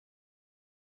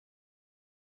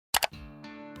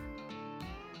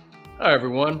Hi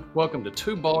everyone, welcome to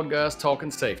Two Bald Guys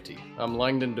Talking Safety. I'm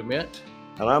Langdon and Julian,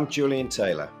 And I'm Julian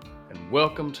Taylor. and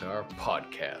welcome to our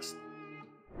podcast.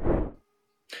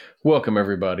 Welcome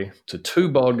everybody to Two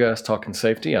Bald Guys Talking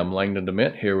Safety. I'm Langdon and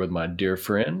Julian here with my dear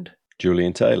friend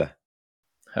Julian Taylor.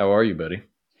 How are you, buddy?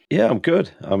 Yeah, I'm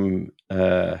good. I'm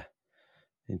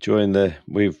enjoying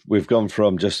we've gone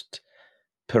from just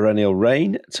perennial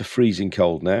rain to freezing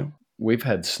cold now. We've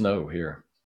had snow here.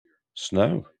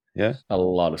 Snow, yeah. A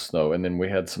lot of snow, and then we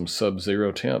had some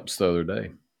sub-zero temps the other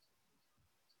day,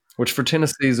 which for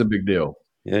Tennessee is a big deal.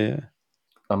 Yeah.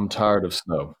 I'm tired of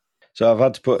snow. So I've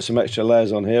had to put some extra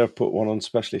layers on here. I've put one on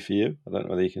especially for you. I don't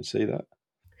know whether you can see that.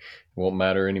 It won't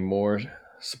matter anymore.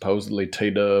 Supposedly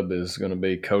T-Dub is going to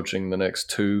be coaching the next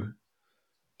two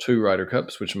Ryder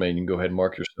Cups, which means you can go ahead and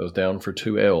mark yourselves down for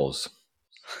 2 L's.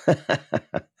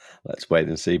 Let's wait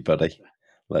and see, buddy.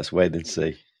 Let's wait and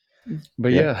see.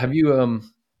 But yeah, have you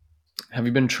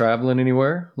been traveling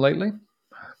anywhere lately?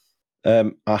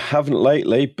 I haven't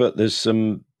lately, but there's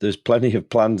plenty of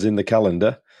plans in the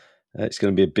calendar. It's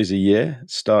going to be a busy year,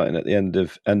 starting at the end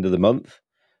of the month,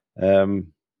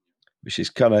 which is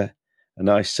kind of a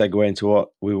nice segue into what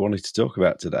we wanted to talk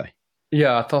about today.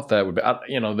 Yeah, I thought that would be.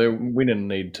 We didn't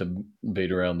need to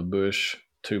beat around the bush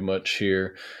too much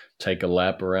here. Take a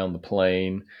lap around the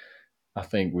plane. I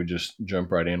think we just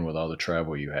jump right in with all the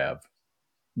travel you have.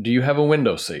 Do you have a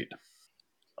window seat?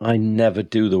 I never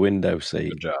do the window seat.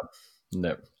 Good job.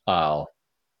 No, aisle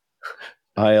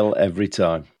every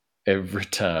time. Every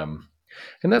time.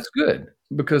 And that's good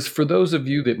because for those of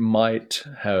you that might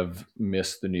have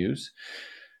missed the news,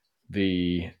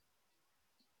 I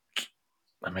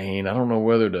don't know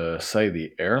whether to say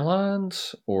the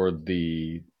airlines or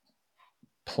the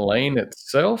plane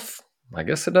itself. I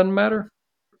guess it doesn't matter.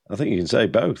 I think you can say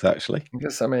both, actually. I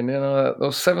guess,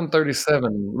 those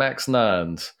 737 MAX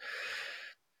 9s,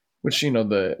 which,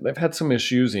 they've had some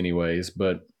issues anyways,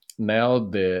 but now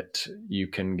that you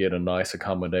can get a nice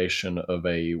accommodation of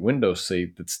a window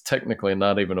seat that's technically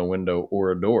not even a window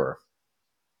or a door,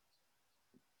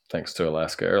 thanks to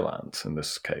Alaska Airlines in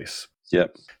this case.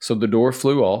 Yep. So the door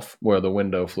flew off, where the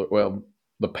window flew. Well,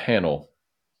 the panel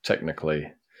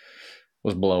technically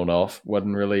was blown off.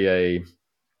 Wasn't really a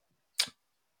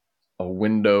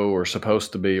window or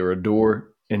supposed to be, or a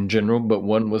door in general, but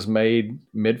one was made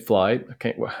mid-flight.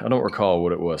 I don't recall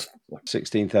what it was.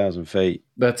 16,000 feet.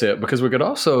 That's it. Because we could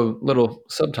also, little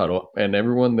subtitle, and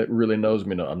everyone that really knows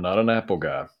me, I'm not an Apple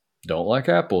guy. Don't like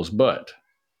apples, but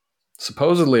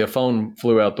supposedly a phone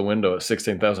flew out the window at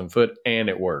 16,000 foot and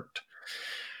it worked.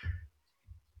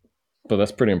 So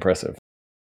that's pretty impressive.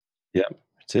 Yeah,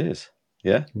 it is.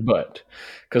 Yeah. But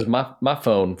because my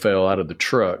phone fell out of the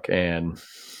truck and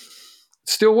it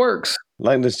still works.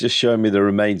 Langdon's just showing me the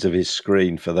remains of his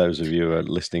screen for those of you who are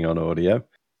listening on audio.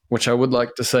 Which I would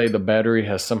like to say the battery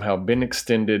has somehow been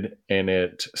extended and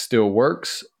it still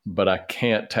works, but I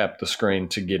can't tap the screen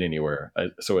to get anywhere.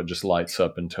 So it just lights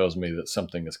up and tells me that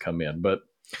something has come in. But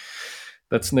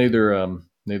that's neither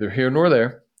here nor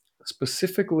there.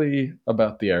 Specifically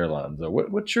about the airlines, though,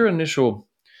 what's your initial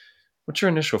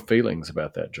feelings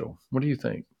about that, Joel? What do you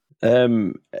think?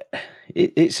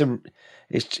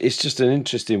 It's just an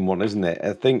interesting one, isn't it?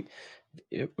 I think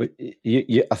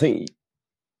I think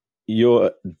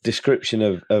your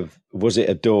description of was it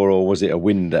a door or was it a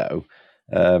window?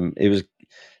 I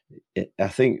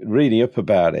think reading up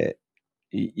about it,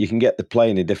 you can get the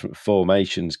plane in different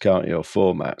formations, can't you, or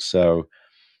formats? So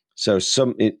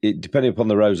depending upon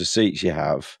the rows of seats you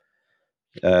have,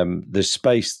 there's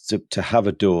space to have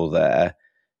a door there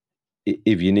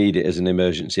if you need it as an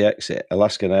emergency exit.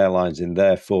 Alaskan Airlines in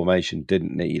their formation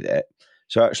didn't need it.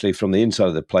 So actually from the inside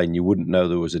of the plane, you wouldn't know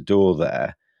there was a door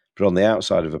there. But on the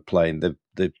outside of a plane,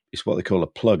 it's what they call a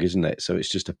plug, isn't it? So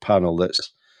it's just a panel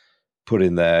that's put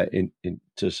in there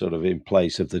to sort of in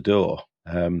place of the door.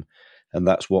 And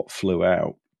that's what flew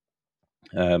out.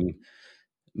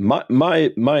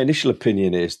 My initial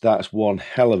opinion is that's one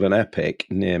hell of an epic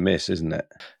near miss, isn't it?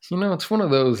 It's one of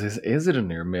those. Is it a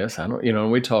near miss? I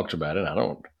don't. We talked about it.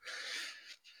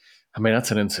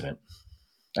 That's an incident.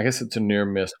 I guess it's a near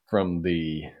miss from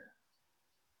the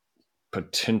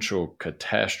potential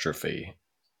catastrophe.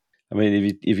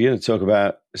 If you're going to talk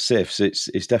about SIFs,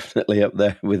 it's definitely up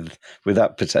there with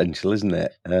that potential, isn't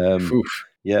it?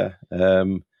 Yeah,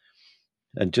 and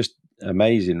just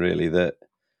amazing, really. That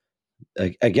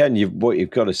again, what you've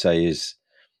got to say is,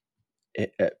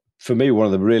 for me, one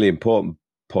of the really important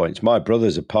points. My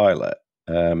brother's a pilot.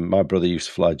 My brother used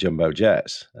to fly jumbo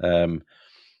jets, or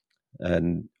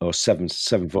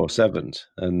 747s,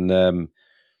 and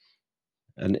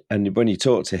And when you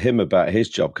talk to him about his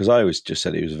job, because I always just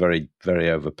said he was a very, very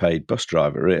overpaid bus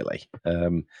driver, really.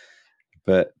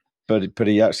 But but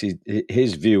he actually,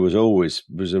 his view was always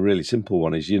was a really simple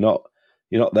one: is you're not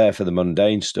there for the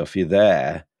mundane stuff. You're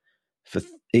there for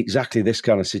exactly this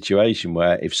kind of situation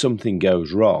where if something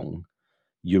goes wrong,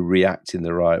 you react in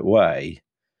the right way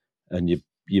and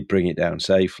you bring it down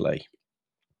safely.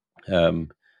 Um,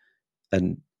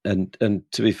 and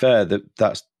to be fair,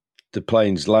 that's the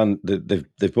planes land.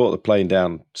 They've brought the plane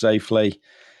down safely,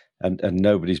 and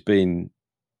nobody's been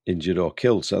injured or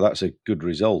killed. So that's a good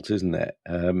result, isn't it?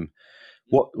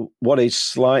 What what is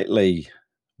slightly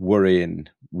worrying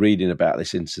reading about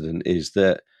this incident is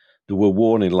that there were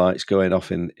warning lights going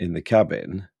off in the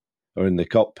cabin or in the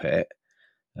cockpit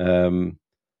um,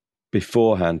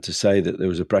 beforehand to say that there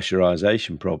was a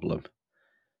pressurization problem,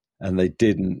 and they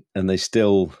didn't, and they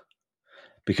still,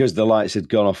 because the lights had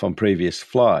gone off on previous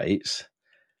flights,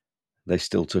 they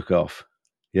still took off.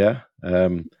 Yeah.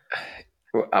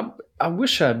 Well, I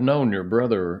wish I'd known your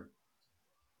brother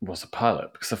was a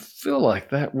pilot because I feel like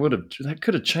that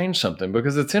could have changed something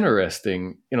because it's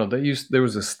interesting. There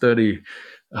was a study.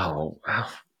 Oh, I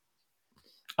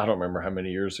don't remember how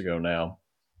many years ago now.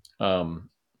 Um,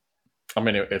 I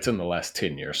mean, it's in the last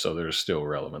 10 years, so there's still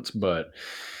relevance. But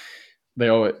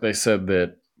they said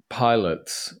that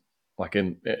pilots, like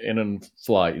in a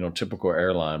flight, typical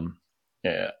airline,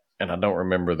 yeah, and I don't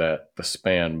remember the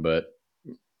span, but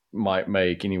might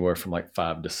make anywhere from like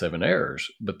 5 to 7 errors.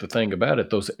 But the thing about it,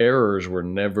 those errors were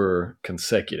never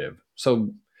consecutive.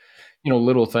 So,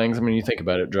 little things. I mean, you think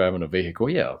about it, driving a vehicle.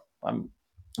 Yeah, I'm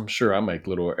sure I make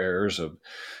little errors of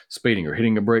speeding or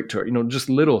hitting a brake to, just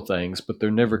little things, but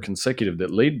they're never consecutive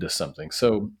that lead to something.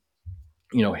 So,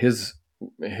 you know, his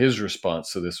his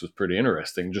response to this was pretty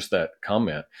interesting. Just that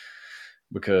comment,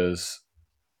 because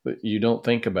you don't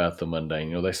think about the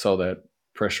mundane. They saw that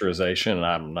pressurization, and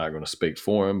I'm not going to speak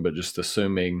for him, but just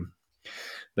assuming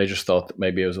they just thought that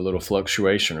maybe it was a little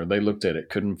fluctuation, or they looked at it,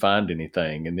 couldn't find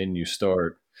anything, and then you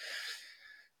start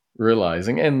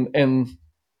realizing, and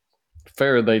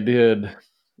fair,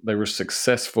 they were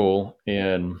successful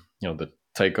in, the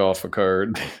takeoff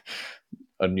occurred,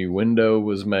 a new window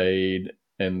was made,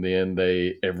 and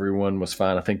then everyone was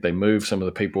fine. I think they moved some of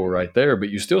the people right there, but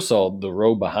you still saw the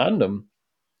row behind them.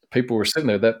 People were sitting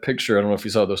there. That picture, I don't know if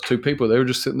you saw those two people. They were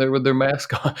just sitting there with their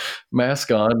mask on,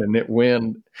 and it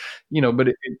went, but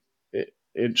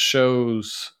it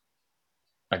shows,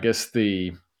 I guess,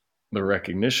 the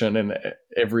recognition, and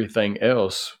everything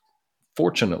else,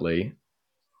 fortunately,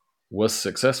 was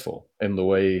successful in the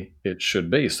way it should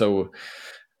be. So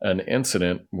an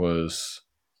incident was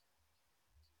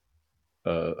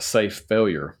a safe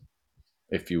failure,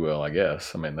 if you will, I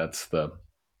guess. I mean, that's the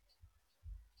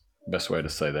best way to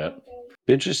say that.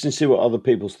 Be interesting to see what other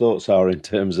people's thoughts are in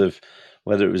terms of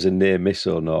whether it was a near miss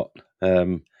or not.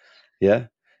 Yeah,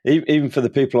 even for the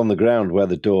people on the ground where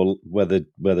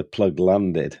the plug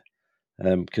landed,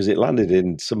 because it landed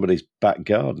in somebody's back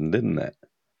garden, didn't it?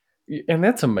 And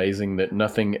that's amazing that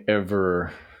nothing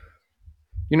ever,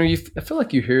 I feel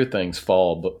like you hear things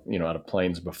fall, but, out of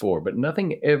planes before, but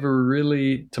nothing ever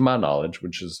really, to my knowledge,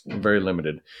 which is very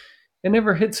limited, it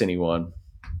never hits anyone.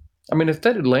 I mean, if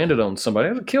that had landed on somebody,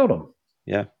 it would have killed them.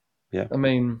 Yeah, yeah, I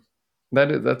mean,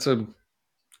 that's a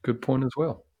good point as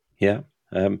well. yeah.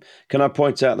 Can I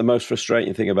point out the most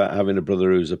frustrating thing about having a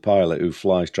brother who's a pilot who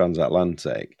flies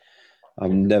transatlantic?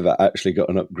 I've never actually got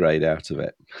an upgrade out of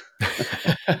it.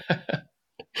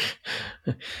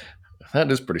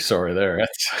 That is pretty sorry there.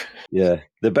 That's, Yeah,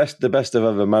 the best I've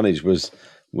ever managed was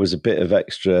a bit of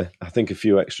extra. I think a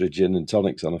few extra gin and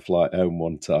tonics on a flight home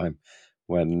one time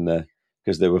when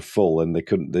because they were full and they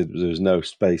couldn't. There was no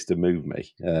space to move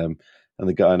me, and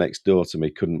the guy next door to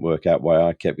me couldn't work out why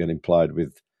I kept getting plied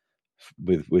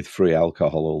with free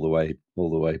alcohol all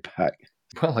the way back.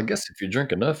 well, I guess if you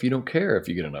drink enough, you don't care if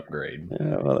you get an upgrade.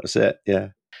 Yeah, well, that's it. Yeah,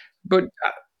 But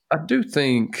I do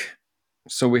think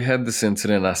so. We had this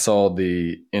incident. I saw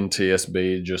the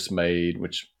NTSB just made,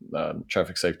 which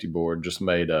Traffic Safety Board just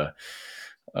made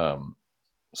um,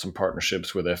 some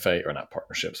partnerships with FAA, or not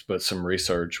partnerships, but some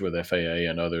research with FAA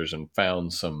and others, and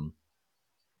found some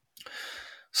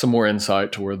more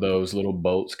insight to where those little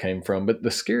boats came from. But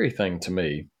the scary thing to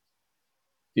me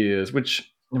is,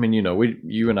 which, I mean,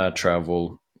 you and I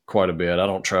travel quite a bit. I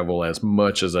don't travel as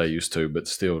much as I used to, but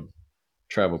still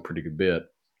travel pretty good bit.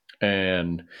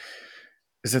 And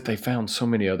is that they found so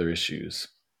many other issues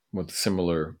with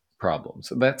similar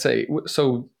problems. And that's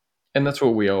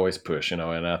what we always push, and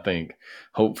I think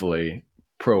hopefully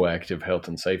proactive health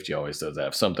and safety always does that.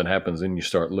 If something happens, then you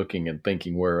start looking and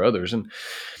thinking where are others. And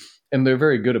and they're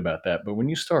very good about that. But when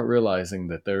you start realizing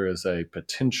that there is a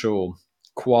potential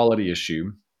quality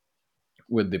issue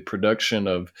with the production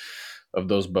of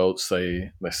those boats,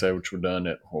 they say, which were done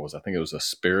at, what was, I think it was a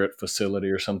Spirit facility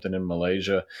or something in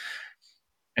Malaysia,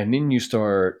 and then you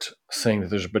start saying that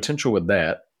there's a potential with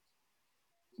that,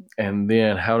 and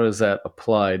then how does that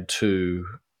apply to,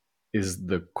 is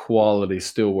the quality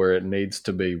still where it needs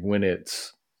to be when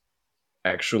it's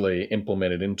actually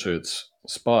implemented into its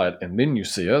spot? And then you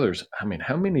see others. I mean,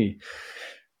 how many,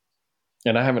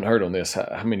 and I haven't heard on this,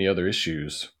 how many other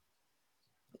issues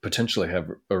potentially have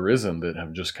arisen that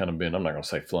have just kind of been, I'm not going to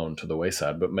say flown to the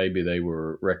wayside, but maybe they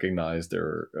were recognized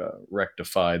or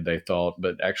rectified, they thought,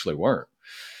 but actually weren't.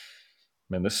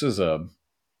 I mean, this is a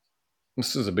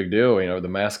big deal. The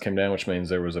mast came down, which means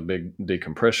there was a big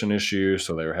decompression issue,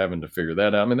 so they were having to figure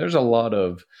that out. I mean, there's a lot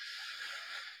of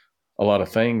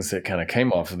things that kind of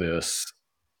came off of this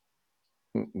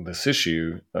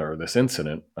issue, or this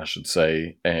incident, I should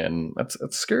say, and that's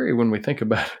scary when we think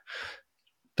about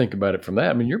it from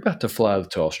that. I mean, you're about to fly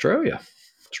to Australia.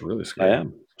 It's really I scary.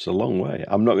 am. It's a long way.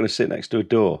 I'm not going to sit next to a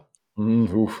door.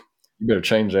 Oof. You better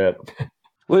change that.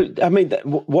 Well, I mean,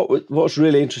 what's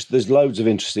really interesting? There's loads of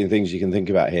interesting things you can think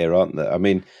about here, aren't there? I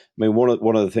mean, one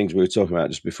of the things we were talking about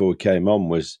just before we came on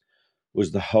was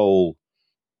the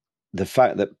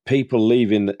fact that people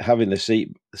having the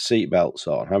seat belts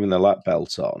on, having the lap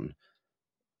belts on,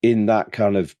 in that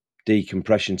kind of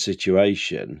decompression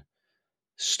situation,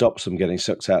 stops them getting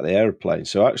sucked out of the airplane.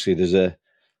 So actually,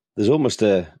 there's almost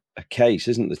a case,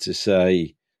 isn't there, to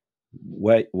say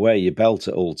wear your belt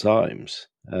at all times.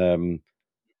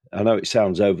 I know it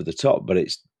sounds over the top,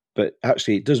 but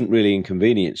actually it doesn't really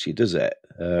inconvenience you, does it?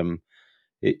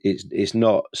 It's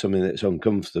not something that's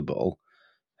uncomfortable.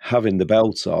 Having the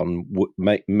belt on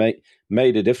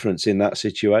made a difference in that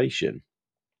situation.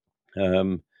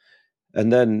 Um,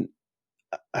 and then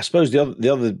I suppose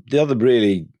the other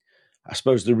really, I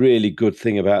suppose the really good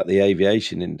thing about the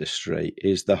aviation industry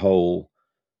is the whole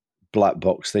black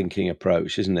box thinking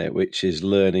approach, isn't it? Which is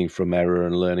learning from error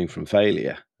and learning from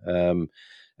failure.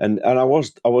 And I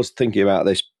was thinking about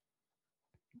this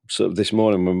sort of this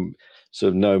morning when sort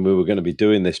of knowing we were going to be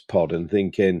doing this pod and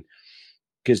thinking,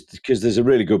 because there's a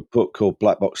really good book called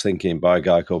Black Box Thinking by a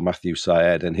guy called Matthew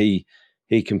Syed, and he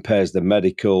compares the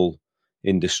medical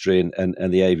industry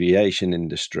and the aviation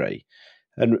industry,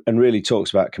 and really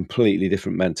talks about completely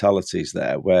different mentalities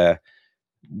there. Where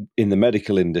in the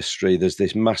medical industry, there's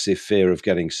this massive fear of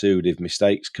getting sued if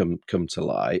mistakes come to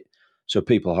light, so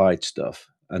people hide stuff,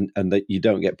 and that you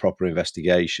don't get proper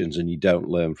investigations and you don't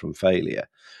learn from failure.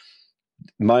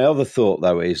 My other thought,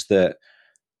 though, is that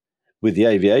with the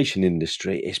aviation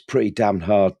industry, it's pretty damn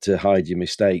hard to hide your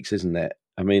mistakes, isn't it?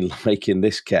 I mean, like in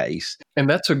this case, And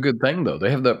that's a good thing, though. They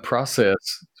have that process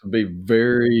to be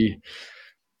very,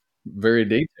 very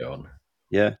detailed.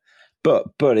 yeah, but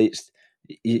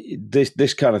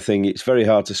this kind of thing. It's very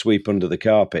hard to sweep under the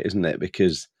carpet, isn't it?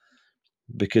 Because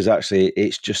actually,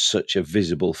 it's just such a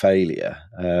visible failure.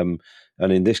 And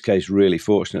in this case, really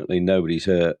fortunately, nobody's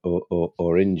hurt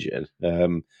or injured.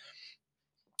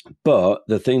 But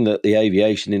the thing that the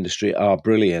aviation industry are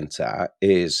brilliant at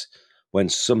is when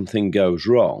something goes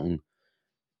wrong,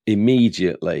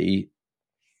 immediately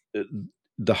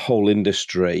the whole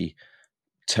industry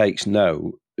takes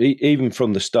note, even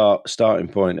from the starting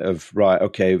point of, right,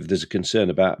 okay, if there's a concern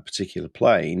about a particular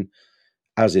plane,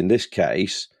 as in this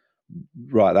case,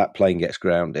 right, that plane gets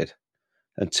grounded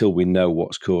until we know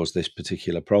what's caused this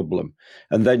particular problem.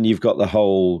 And then you've got the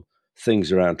whole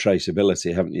things around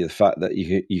traceability, haven't you? The fact that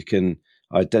you can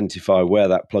identify where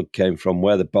that plug came from,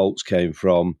 where the bolts came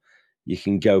from. You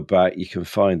can go back, you can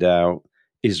find out,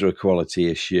 is there a quality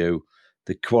issue?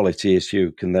 The quality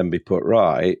issue can then be put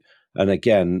right. And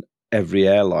again, every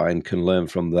airline can learn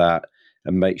from that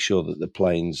and make sure that the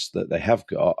planes that they have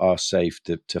got are safe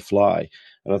to fly.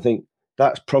 And I think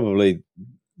that's probably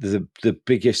the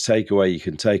biggest takeaway you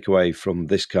can take away from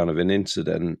this kind of an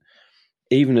incident,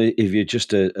 even if you're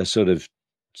just a sort of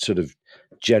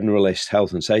generalist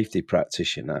health and safety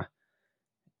practitioner,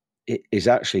 it is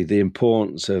actually the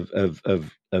importance of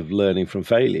learning from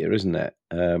failure, isn't it?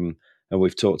 And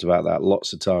we've talked about that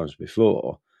lots of times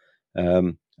before.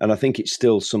 And I think it's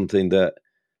still something that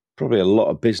probably a lot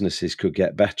of businesses could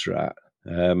get better at.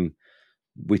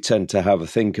 We tend to have a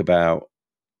think about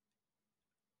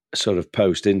sort of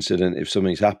post incident. If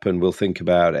something's happened, we'll think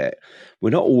about it. We're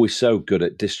not always so good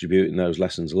at distributing those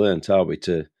lessons learned, are we,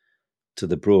 to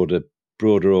the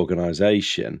broader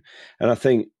organization? And I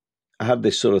think I had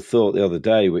this sort of thought the other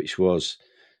day, which was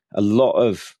a lot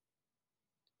of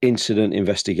incident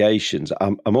investigations,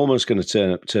 I'm almost going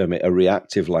to term it a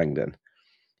reactive Langdon,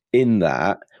 in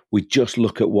that we just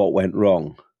look at what went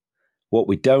wrong. What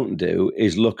we don't do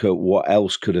is look at what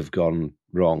else could have gone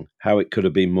wrong, how it could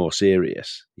have been more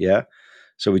serious. Yeah.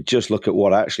 So we just look at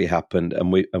what actually happened,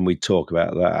 and we talk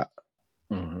about that.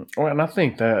 Well, and I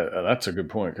think that's a good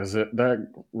point because that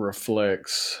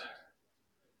reflects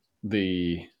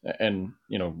the and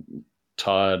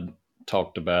Todd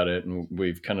talked about it and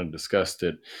we've kind of discussed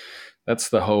it. That's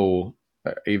the whole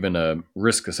even a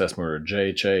risk assessment or a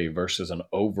JHA versus an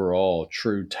overall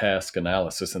true task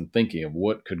analysis and thinking of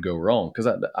what could go wrong. Because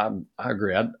I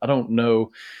agree. I don't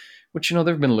know. Which there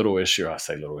have been little issues. I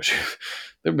say little issues.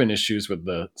 There have been issues with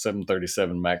the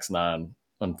 737 Max 9,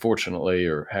 unfortunately,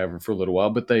 or however, for a little while.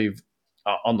 But they've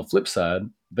on the flip side,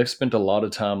 they've spent a lot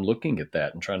of time looking at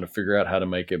that and trying to figure out how to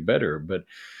make it better. But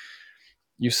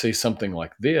you see something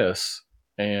like this,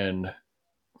 and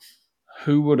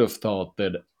who would have thought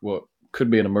that what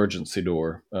could be an emergency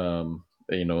door, and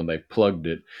they plugged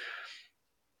it.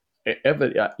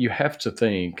 You have to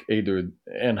think either,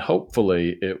 and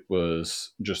hopefully it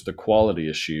was just a quality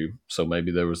issue. So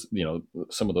maybe there was,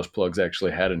 some of those plugs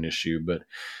actually had an issue, but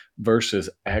versus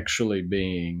actually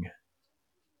being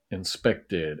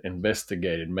inspected,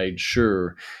 investigated, made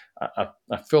sure. I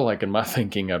feel like in my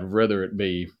thinking, I'd rather it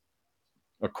be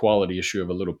a quality issue of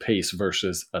a little piece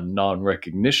versus a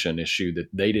non-recognition issue that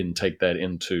they didn't take that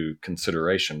into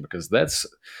consideration, because that's,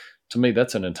 to me,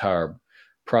 that's an entire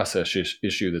process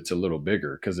issue that's a little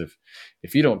bigger. Because if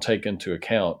you don't take into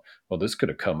account, well, this could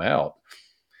have come out,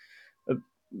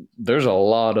 there's a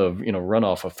lot of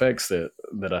runoff effects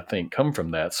that I think come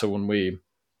from that. So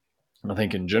I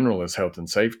think in general as health and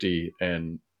safety,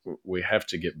 and we have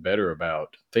to get better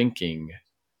about thinking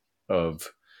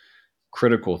of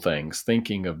critical things,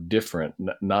 thinking of different,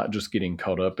 not just getting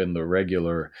caught up in the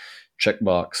regular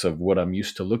checkbox of what I'm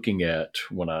used to looking at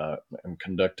when I am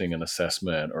conducting an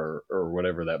assessment or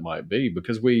whatever that might be.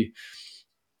 Because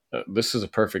this is a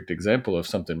perfect example of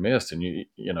something missed, and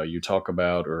you talk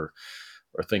about or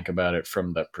think about it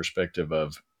from that perspective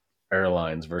of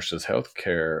airlines versus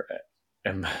healthcare,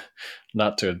 and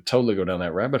not to totally go down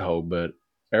that rabbit hole, but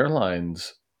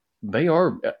airlines, they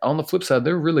are, on the flip side,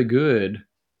 they're really good,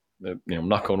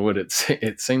 knock on wood,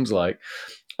 it seems like,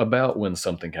 about when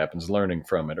something happens, learning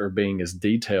from it or being as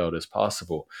detailed as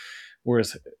possible.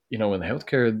 Whereas, in the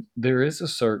healthcare, there is a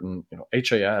certain,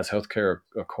 HAIs, healthcare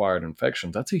acquired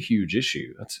infections. That's a huge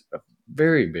issue. That's a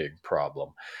very big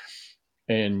problem.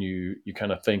 And you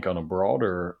kind of think on a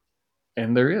broader,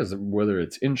 and there is, whether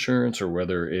it's insurance or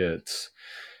whether it's,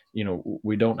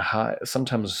 we don't hide.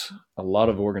 Sometimes a lot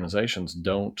of organizations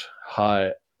don't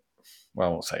hide. Well,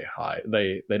 I won't say high.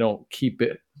 They don't keep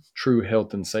it true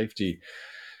health and safety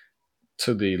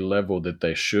to the level that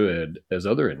they should as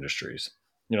other industries.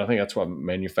 I think that's why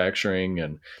manufacturing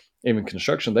and even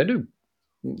construction,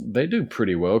 they do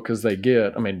pretty well because they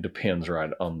get. I mean, it depends,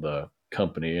 right, on the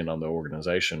company and on the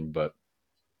organization, but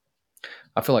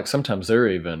I feel like sometimes they're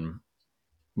even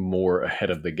more ahead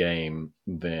of the game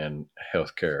than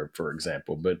healthcare, for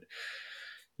example. But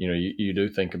you do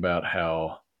think about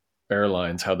how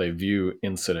airlines, how they view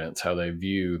incidents, how they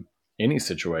view any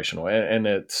situational, and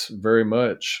it's very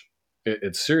much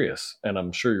it's serious. And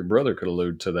I'm sure your brother could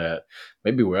allude to that.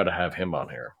 Maybe we ought to have him on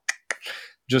here,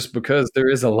 just because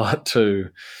there's a lot to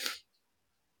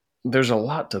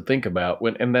think about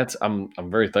when, and that's, I'm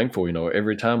very thankful,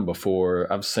 every time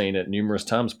before, I've seen it numerous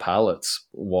times, pilots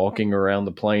walking around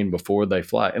the plane before they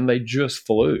fly, and they just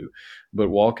flew, but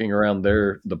walking around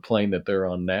the plane that they're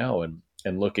on now, and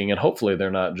looking, and hopefully they're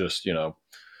not just, it's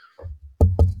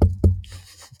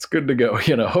good to go.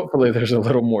 Hopefully there's a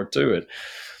little more to it,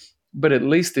 but at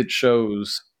least it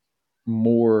shows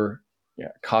more, yeah,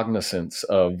 cognizance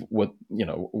of what,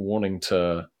 wanting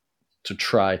to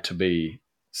try to be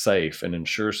safe and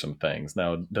ensure some things.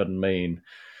 Now, it doesn't mean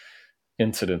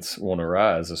incidents won't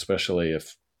arise, especially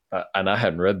if, and I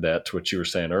hadn't read that to what you were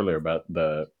saying earlier about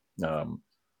the um,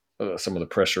 some of the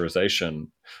pressurization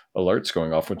alerts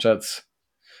going off, which that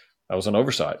was an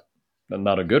oversight,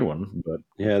 not a good one, but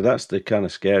Yeah, that's the kind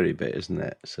of scary bit, isn't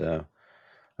it? So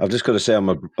I've just got to say, I'm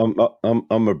my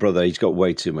brother. He's got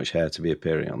way too much hair to be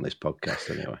appearing on this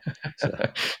podcast, anyway. So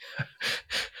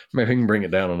maybe we can bring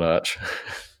it down a notch.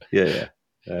 yeah.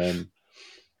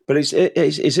 But it's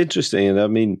interesting, and I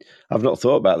mean, I've not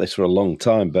thought about this for a long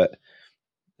time, but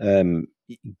um,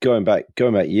 going back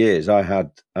years, I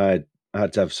had to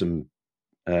have some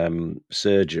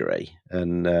surgery,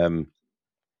 and I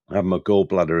had my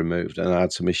gallbladder removed, and I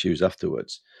had some issues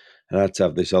afterwards, and I had to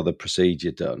have this other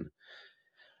procedure done,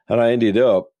 and I ended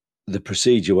up, the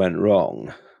procedure went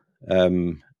wrong,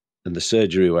 and the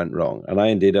surgery went wrong, and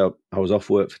I was off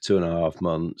work for 2.5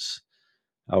 months.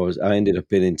 I ended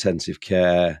up in intensive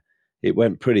care. It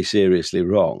went pretty seriously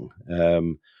wrong.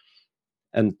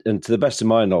 And to the best of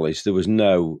my knowledge, there was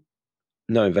no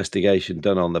investigation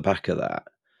done on the back of that.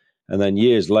 And then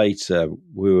years later,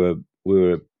 we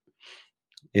were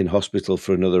in hospital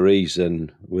for another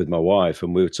reason with my wife,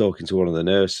 and we were talking to one of the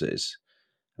nurses,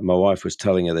 and my wife was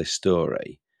telling her this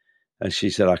story, and she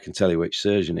said, "I can tell you which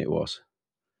surgeon it was,"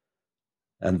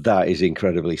 and that is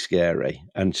incredibly scary.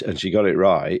 And she got it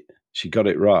right. She got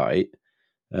it right.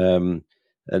 Um,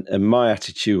 and my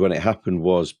attitude when it happened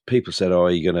was, people said, "Oh,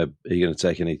 are you gonna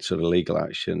take any sort of legal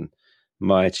action?"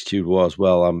 My attitude was,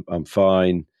 "Well, I'm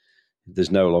fine.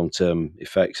 There's no long term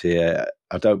effects here.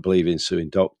 I don't believe in suing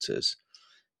doctors."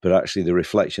 But actually, the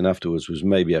reflection afterwards was,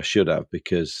 maybe I should have,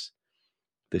 because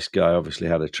this guy obviously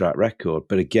had a track record.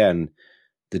 But again,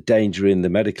 the danger in the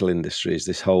medical industry is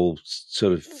this whole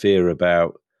sort of fear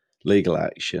about legal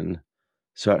action.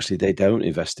 So actually, they don't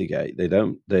investigate. They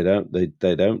don't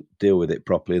deal with it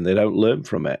properly, and they don't learn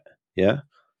from it. Yeah,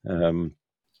 um,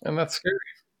 And that's scary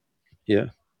yeah,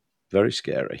 very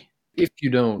scary. if you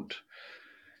don't,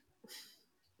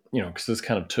 because it's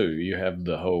kind of two. You have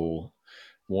the whole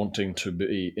wanting to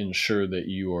be ensure that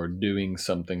you are doing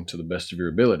something to the best of your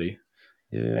ability,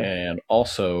 Yeah, and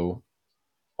also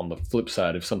on the flip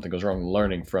side, if something goes wrong,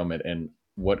 learning from it and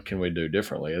what can we do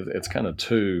differently. It's kind of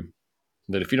two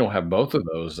that if you don't have both of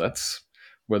those, that's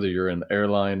whether you're in the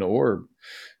airline or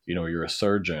you're a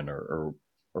surgeon or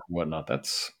whatnot.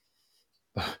 That's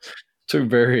two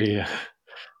very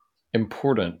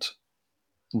important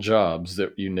jobs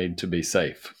that you need to be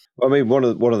safe. I mean, one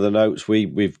of the notes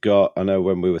we've got, I know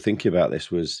when we were thinking about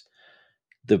this, was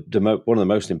one of the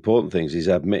most important things is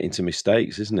admitting to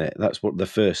mistakes, isn't it? That's what the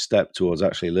first step towards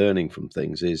actually learning from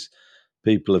things is.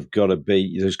 People have got to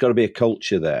be, there's got to be a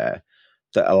culture there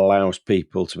that allows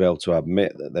people to be able to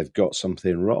admit that they've got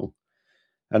something wrong.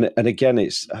 And again,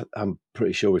 I'm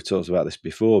pretty sure we've talked about this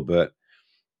before, but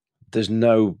there's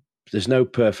no there's no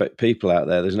perfect people out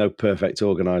there. There's no perfect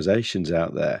organizations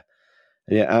out there.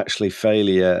 And yet actually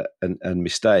failure and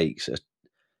mistakes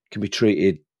can be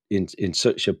treated in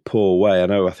such a poor way.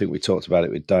 I think we talked about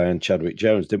it with Diane Chadwick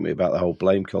Jones, didn't we, about the whole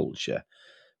blame culture.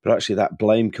 But actually, that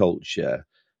blame culture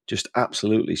just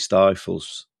absolutely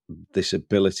stifles this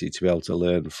ability to be able to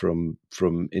learn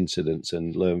from incidents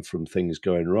and learn from things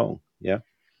going wrong. Yeah,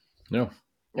 No.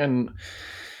 And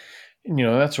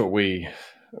that's what we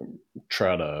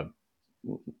try to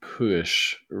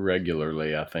push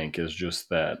regularly, I think, is just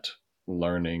that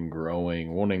learning,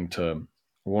 growing, wanting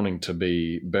to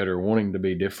be better, wanting to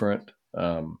be different,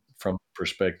 from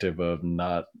perspective of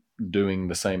not doing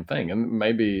the same thing. And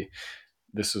maybe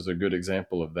this is a good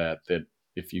example of that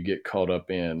if you get caught up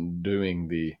in doing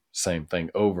the same thing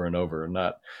over and over,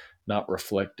 not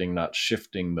reflecting, not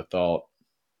shifting the thought,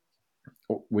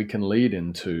 we can lead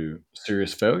into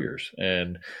serious failures.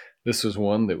 And this was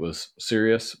one that was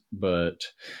serious, but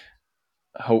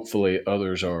hopefully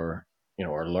others are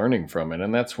learning from it.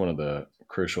 And that's one of the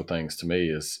crucial things to me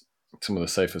is some of the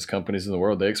safest companies in the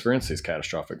world, they experience these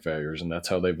catastrophic failures, and that's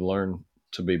how they've learned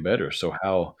to be better. So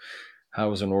how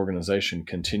is an organization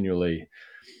continually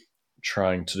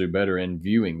trying to do better and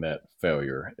viewing that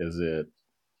failure? Is it,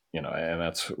 and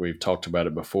that's, we've talked about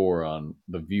it before on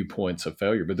the viewpoints of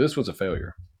failure, but this was a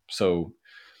failure. So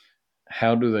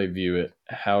how do they view it?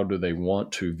 How do they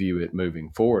want to view it moving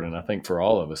forward? And I think for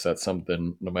all of us, that's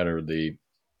something, no matter the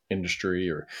industry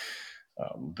or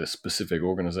the specific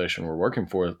organization we're working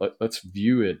for, let's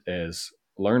view it as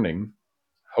learning.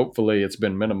 Hopefully, it's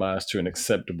been minimized to an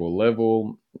acceptable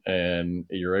level, and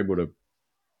you're able to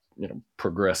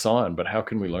progress on. But how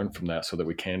can we learn from that so that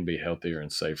we can be healthier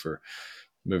and safer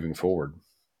moving forward?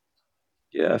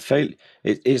 yeah.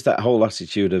 It is that whole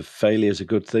attitude of failure is a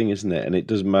good thing, isn't it? And it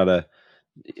doesn't matter.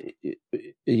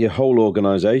 Your whole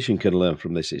organization can learn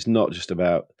from this. It's not just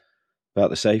about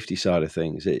the safety side of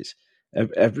things. It's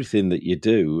everything that you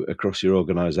do across your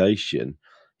organization.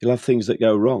 You'll have things that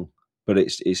go wrong, but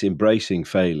it's embracing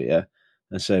failure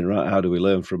and saying, right, how do we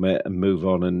learn from it and move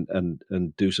on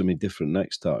and do something different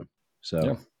next time? Yeah,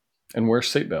 So, and wear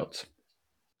seatbelts.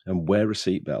 and wear a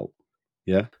seatbelt.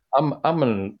 Yeah. I'm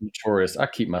a notorious. I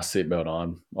keep my seatbelt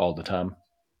on all the time.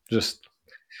 Just,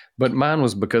 but mine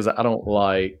was because I don't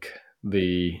like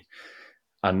the.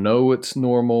 I know it's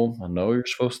normal. I know you're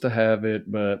supposed to have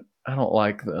it, but I don't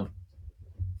like the.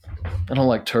 I don't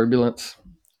like turbulence,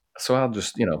 so I'll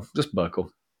just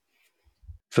buckle.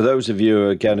 For those of you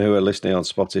again who are listening on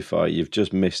Spotify, you've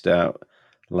just missed out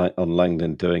on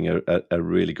Langdon doing a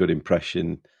really good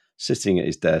impression sitting at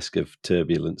his desk of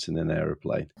turbulence in an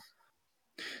aeroplane.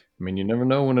 I mean, you never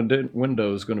know when a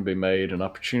window is going to be made, an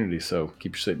opportunity. So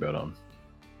keep your seatbelt on.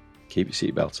 keep your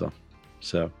seatbelt on.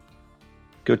 So,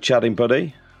 good chatting,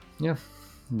 buddy. Yeah,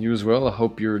 you as well. I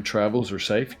hope your travels are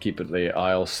safe. Keep it the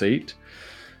aisle seat.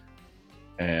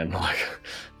 And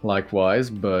likewise,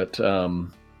 but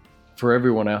for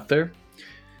everyone out there,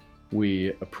 we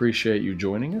appreciate you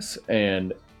joining us.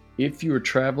 And if you are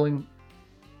traveling,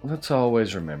 let's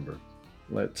always remember,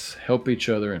 let's help each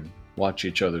other and watch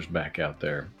each other's back out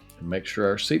there and make sure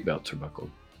our seatbelts are buckled.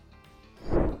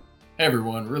 Hey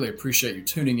everyone, really appreciate you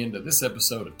tuning into this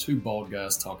episode of Two Bald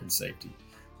Guys Talking Safety.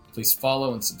 Please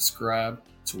follow and subscribe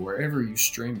to wherever you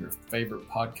stream your favorite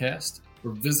podcast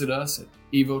or visit us at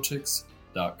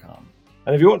evotix.com.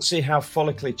 And if you want to see how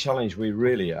follically challenged we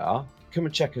really are, come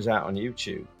and check us out on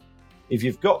YouTube. If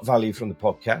you've got value from the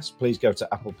podcast, please go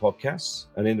to Apple Podcasts,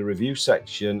 and in the review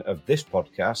section of this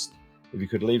podcast, if you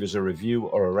could leave us a review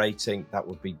or a rating, that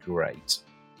would be great.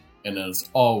 And as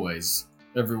always,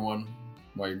 everyone,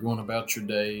 while you're going about your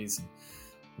days,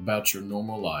 about your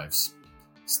normal lives,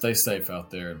 stay safe out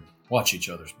there and watch each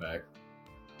other's back.